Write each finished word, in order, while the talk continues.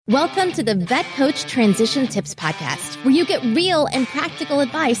Welcome to the Vet Coach Transition Tips Podcast, where you get real and practical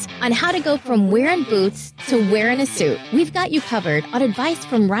advice on how to go from wearing boots to wearing a suit. We've got you covered on advice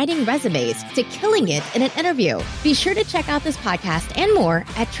from writing resumes to killing it in an interview. Be sure to check out this podcast and more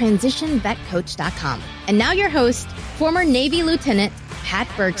at transitionvetcoach.com. And now your host, former Navy Lieutenant Pat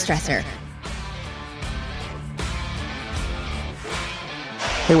Bergstresser.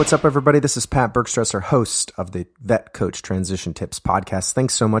 Hey, what's up, everybody? This is Pat Bergstresser, host of the Vet Coach Transition Tips podcast.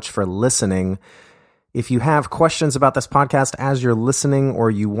 Thanks so much for listening. If you have questions about this podcast as you're listening, or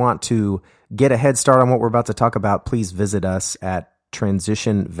you want to get a head start on what we're about to talk about, please visit us at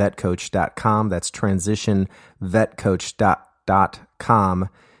transitionvetcoach.com. That's transitionvetcoach.com.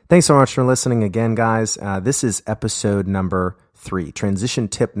 Thanks so much for listening again, guys. This is episode number 3, transition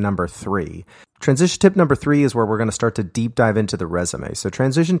tip number 3. Transition tip number 3 is where we're going to start to deep dive into the resume. So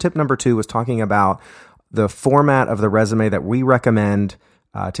transition tip number 2 was talking about the format of the resume that we recommend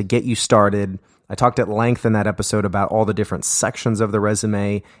to get you started. I talked at length in that episode about all the different sections of the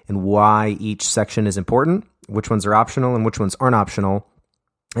resume and why each section is important, which ones are optional and which ones aren't optional.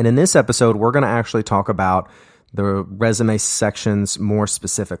 And in this episode, we're going to actually talk about the resume sections more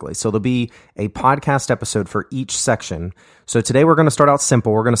specifically. So there'll be a podcast episode for each section. So today we're going to start out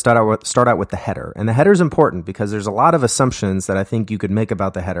simple. We're going to start out with the header. And the header is important because there's a lot of assumptions that I think you could make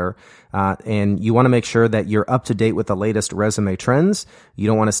about the header. And you want to make sure that you're up to date with the latest resume trends. You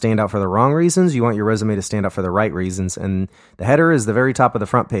don't want to stand out for the wrong reasons. You want your resume to stand out for the right reasons. And the header is the very top of the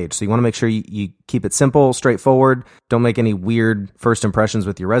front page. So you want to make sure you keep it simple, straightforward. Don't make any weird first impressions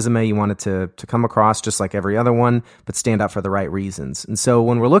with your resume. You want it to come across just like every other one, but stand out for the right reasons. And so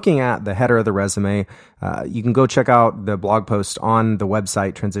when we're looking at the header of the resume, you can go check out the blog post on the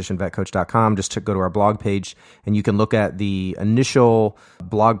website, transitionvetcoach.com. Just to go to our blog page, and you can look at the initial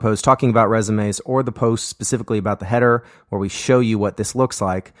blog post talking about resumes, or the post specifically about the header, where we show you what this looks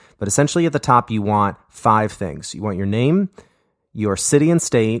like. But essentially at the top, you want 5 things. You want your name, your city and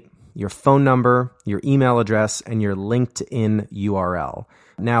state, your phone number, your email address, and your LinkedIn URL.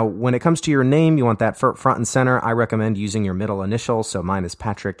 Now, when it comes to your name, you want that front and center. I recommend using your middle initial. So mine is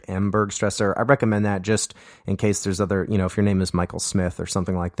Patrick M. Bergstresser. I recommend that just in case there's other, if your name is Michael Smith or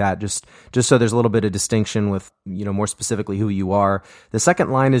something like that, just so there's a little bit of distinction with, more specifically who you are. The second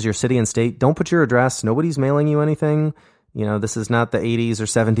line is your city and state. Don't put your address. Nobody's mailing you anything. This is not the 80s or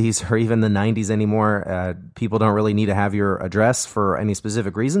 70s or even the 90s anymore. People don't really need to have your address for any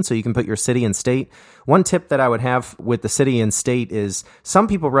specific reason, so you can put your city and state. One tip that I would have with the city and state is some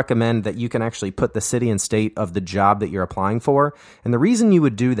people recommend that you can actually put the city and state of the job that you're applying for. And the reason you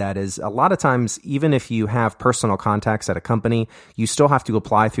would do that is a lot of times, even if you have personal contacts at a company, you still have to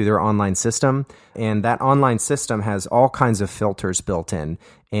apply through their online system. And that online system has all kinds of filters built in.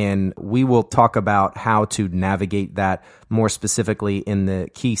 And we will talk about how to navigate that more specifically in the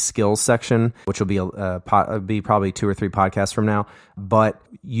key skills section, which will be probably 2 or 3 podcasts from now. But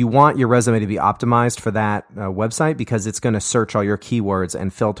you want your resume to be optimized for that website, because it's going to search all your keywords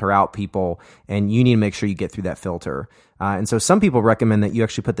and filter out people, and you need to make sure you get through that filter. And so some people recommend that you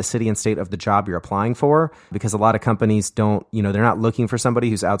actually put the city and state of the job you're applying for, because a lot of companies don't, they're not looking for somebody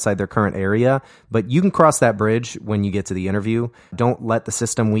who's outside their current area, but you can cross that bridge when you get to the interview. Don't let the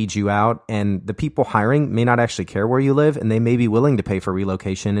system weed you out. And the people hiring may not actually care where you live, and they may be willing to pay for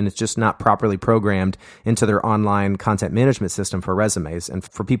relocation, and it's just not properly programmed into their online content management system for resumes and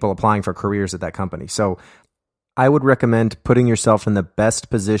for people applying for careers at that company. So I would recommend putting yourself in the best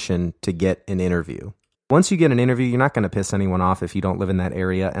position to get an interview. Once you get an interview, you're not going to piss anyone off if you don't live in that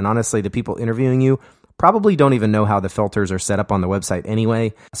area. And honestly, the people interviewing you probably don't even know how the filters are set up on the website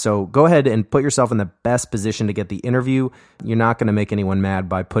anyway. So go ahead and put yourself in the best position to get the interview. You're not going to make anyone mad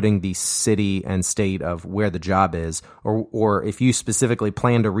by putting the city and state of where the job is. Or if you specifically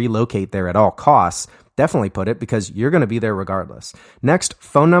plan to relocate there at all costs, definitely put it, because you're going to be there regardless. Next,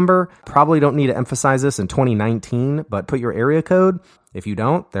 phone number. Probably don't need to emphasize this in 2019, but put your area code. If you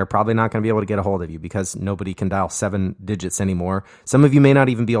don't, they're probably not going to be able to get a hold of you, because nobody can dial 7 digits anymore. Some of you may not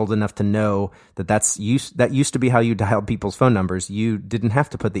even be old enough to know that used to be how you dialed people's phone numbers. You didn't have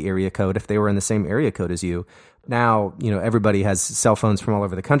to put the area code if they were in the same area code as you. Now, everybody has cell phones from all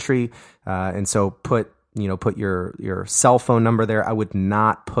over the country. And so put your cell phone number there. I would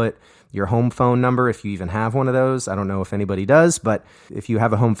not put your home phone number if you even have one of those. I don't know if anybody does, but if you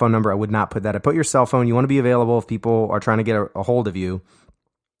have a home phone number, I would not put that. I put your cell phone. You want to be available if people are trying to get a hold of you.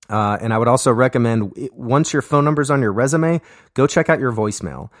 And I would also recommend, once your phone number's on your resume, go check out your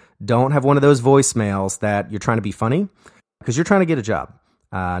voicemail. Don't have one of those voicemails that you're trying to be funny, because you're trying to get a job,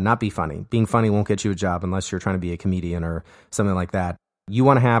 not be funny. Being funny won't get you a job unless you're trying to be a comedian or something like that. You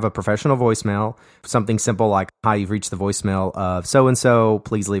want to have a professional voicemail, something simple like, hi, you've reached the voicemail of so-and-so,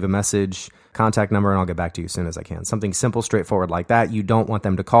 please leave a message, contact number, and I'll get back to you as soon as I can. Something simple, straightforward like that. You don't want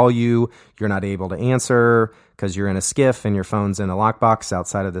them to call you. You're not able to answer because you're in a skiff and your phone's in a lockbox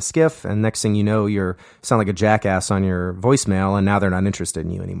outside of the skiff. And next thing you know, you sound like a jackass on your voicemail, and now they're not interested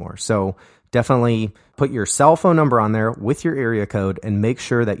in you anymore. So definitely put your cell phone number on there with your area code and make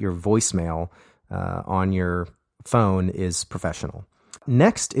sure that your voicemail on your phone is professional.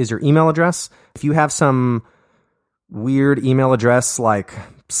 Next is your email address. If you have some weird email address like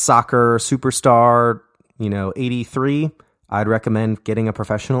soccer superstar, 83, I'd recommend getting a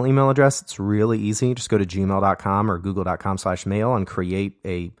professional email address. It's really easy. Just go to gmail.com or google.com/mail and create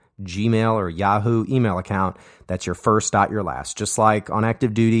a Gmail or Yahoo email account that's your first dot your last. Just like on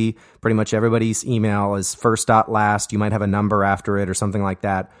active duty, pretty much everybody's email is first dot last. You might have a number after it or something like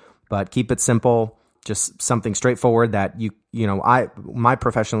that, but keep it simple. Just something straightforward that my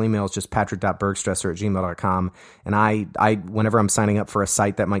professional email is just patrick.bergstresser@gmail.com. And I whenever I'm signing up for a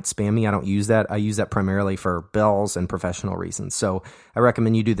site that might spam me, I don't use that. I use that primarily for bills and professional reasons. So I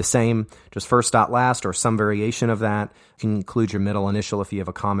recommend you do the same, just first dot last or some variation of that. You can include your middle initial if you have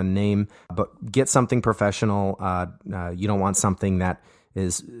a common name, but get something professional. You don't want something that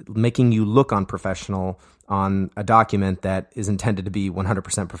is making you look unprofessional on a document that is intended to be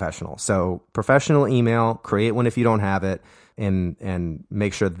 100% professional. So professional email, create one if you don't have it, and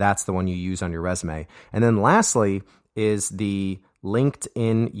make sure that's the one you use on your resume. And then lastly is the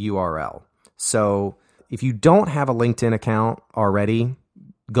LinkedIn URL. So if you don't have a LinkedIn account already,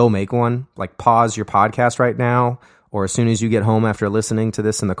 go make one. Like pause your podcast right now, or as soon as you get home after listening to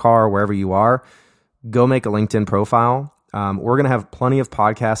this in the car, wherever you are, go make a LinkedIn profile. We're going to have plenty of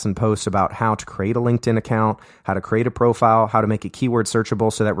podcasts and posts about how to create a LinkedIn account, how to create a profile, how to make it keyword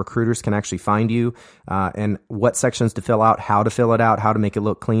searchable so that recruiters can actually find you, and what sections to fill out, how to fill it out, how to make it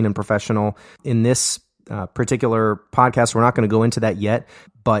look clean and professional. In this particular podcast, we're not going to go into that yet,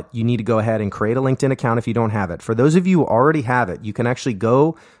 but you need to go ahead and create a LinkedIn account if you don't have it. For those of you who already have it, you can actually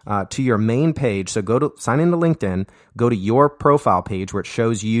go to your main page. So go to sign into LinkedIn, go to your profile page where it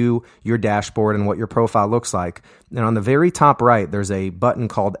shows you your dashboard and what your profile looks like. And on the very top right, there's a button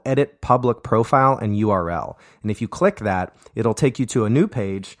called Edit Public Profile and URL. And if you click that, it'll take you to a new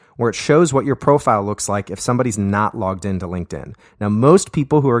page where it shows what your profile looks like if somebody's not logged into LinkedIn. Now, most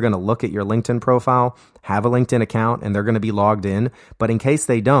people who are going to look at your LinkedIn profile have a LinkedIn account and they're going to be logged in. But in case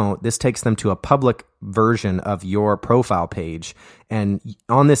they don't, this takes them to a public version of your profile page. And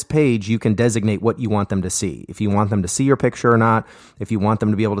on this page, you can designate what you want them to see. If you want them to see your picture or not, if you want them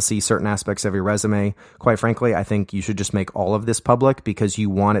to be able to see certain aspects of your resume. Quite frankly, I think you should just make all of this public because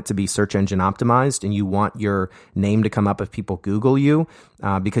you want it to be search engine optimized and you want your name to come up if people Google you,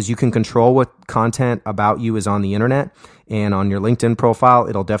 because you can control what content about you is on the internet. And on your LinkedIn profile,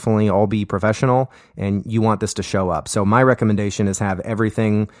 it'll definitely all be professional and you want this to show up. So my recommendation is have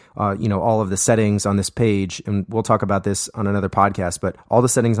everything, all of the settings on this page, and we'll talk about this on another podcast, but all the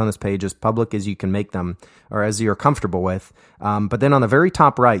settings on this page as public as you can make them or as you're comfortable with. But then on the very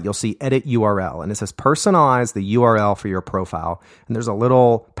top right, you'll see Edit URL, and it says personalize the URL for your profile. And there's a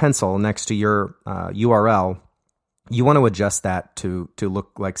little pencil next to your URL. You want to adjust that to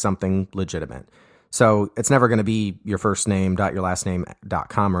look like something legitimate. So it's never going to be your first name your last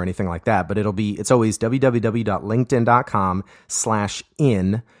name.com or anything like that, but it's always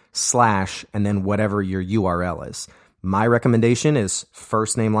www.linkedin.com/in/ and then whatever your URL is. My recommendation is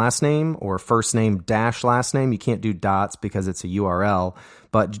first name, last name, or first name - last name. You can't do dots because it's a URL,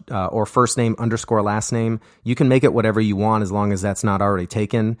 but or first name _ last name. You can make it whatever you want as long as that's not already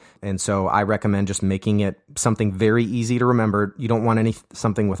taken. And so I recommend just making it something very easy to remember. You don't want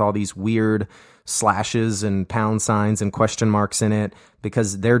something with all these weird slashes and pound signs and question marks in it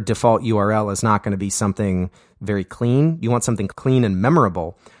because their default URL is not going to be something very clean. You want something clean and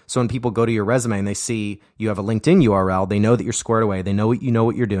memorable. So when people go to your resume and they see you have a LinkedIn URL, they know that you're squared away. They know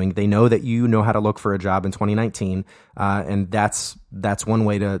what you're doing. They know that you know how to look for a job in 2019. And that's one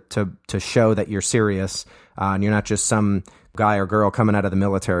way to show that you're serious and you're not just some guy or girl coming out of the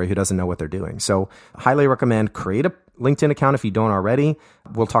military who doesn't know what they're doing. So highly recommend create a LinkedIn account if you don't already.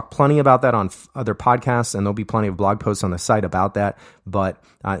 We'll talk plenty about that on other podcasts, and there'll be plenty of blog posts on the site about that. But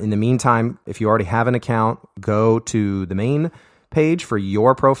in the meantime, if you already have an account, go to the main page for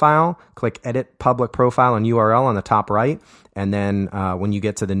your profile, click Edit Public Profile and URL on the top right, and then when you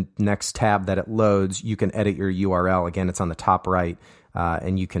get to the next tab that it loads, you can edit your URL. Again, it's on the top right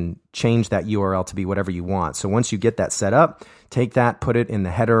and you can change that URL to be whatever you want. So once you get that set up, take that, put it in the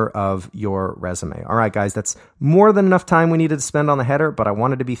header of your resume. All right, guys, that's more than enough time we needed to spend on the header, but I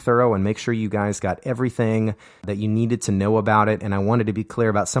wanted to be thorough and make sure you guys got everything that you needed to know about it. And I wanted to be clear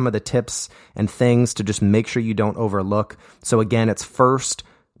about some of the tips and things to just make sure you don't overlook. So again, it's first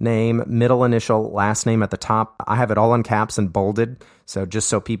name, middle initial, last name at the top. I have it all in caps and bolded. So just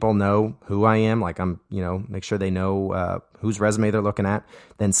so people know who I am, like make sure they know whose resume they're looking at.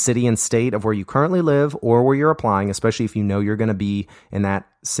 Then city and state of where you currently live or where you're applying, especially if you know you're going to be in that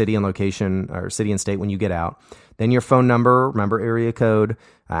city and location or city and state when you get out. Then your phone number, remember area code.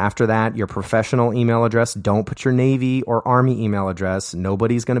 After that, your professional email address. Don't put your Navy or Army email address.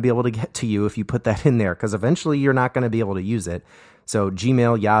 Nobody's going to be able to get to you if you put that in there because eventually you're not going to be able to use it. So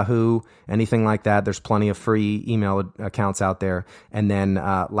Gmail, Yahoo, anything like that. There's plenty of free email accounts out there. And then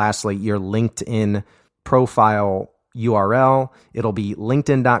lastly, your LinkedIn profile URL. It'll be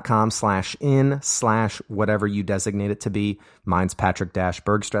linkedin.com/in/whatever you designate it to be. Mine's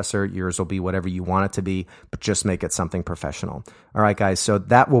Patrick-Bergstresser. Yours will be whatever you want it to be, but just make it something professional. All right, guys. So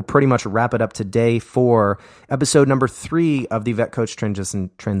that will pretty much wrap it up today for episode number 3 of the Vet Coach Transition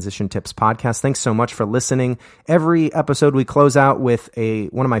Tips podcast. Thanks so much for listening. Every episode we close out with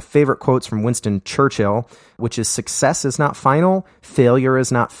one of my favorite quotes from Winston Churchill, which is, "Success is not final. Failure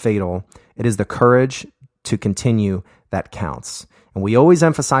is not fatal. It is the courage to continue that counts." And we always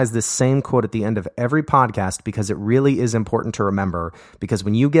emphasize this same quote at the end of every podcast because it really is important to remember, because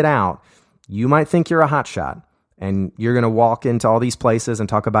when you get out, you might think you're a hotshot and you're going to walk into all these places and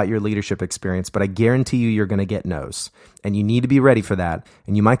talk about your leadership experience, but I guarantee you're going to get no's, and you need to be ready for that.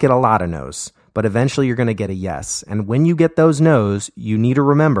 And you might get a lot of no's, but eventually you're going to get a yes. And when you get those no's, you need to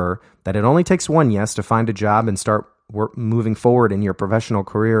remember that it only takes one yes to find a job and start moving forward in your professional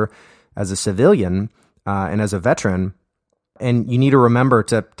career as a civilian and as a veteran. And you need to remember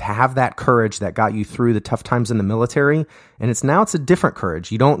to have that courage that got you through the tough times in the military. And it's a different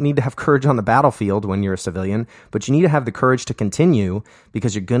courage. You don't need to have courage on the battlefield when you're a civilian, but you need to have the courage to continue,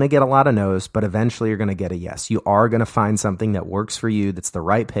 because you're going to get a lot of no's, but eventually you're going to get a yes. You are going to find something that works for you, that's the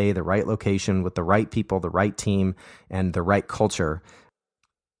right pay, the right location, with the right people, the right team, and the right culture.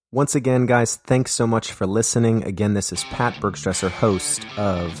 Once again, guys, thanks so much for listening. Again, this is Pat Bergstresser, host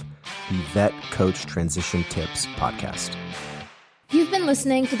of the Vet Coach Transition Tips podcast. You've been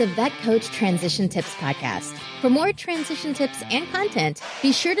listening to the Vet Coach Transition Tips podcast. For more transition tips and content,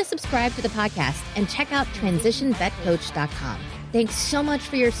 be sure to subscribe to the podcast and check out transitionvetcoach.com. Thanks so much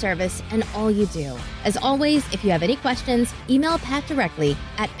for your service and all you do. As always, if you have any questions, email Pat directly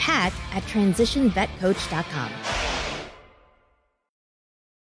at pat@transitionvetcoach.com.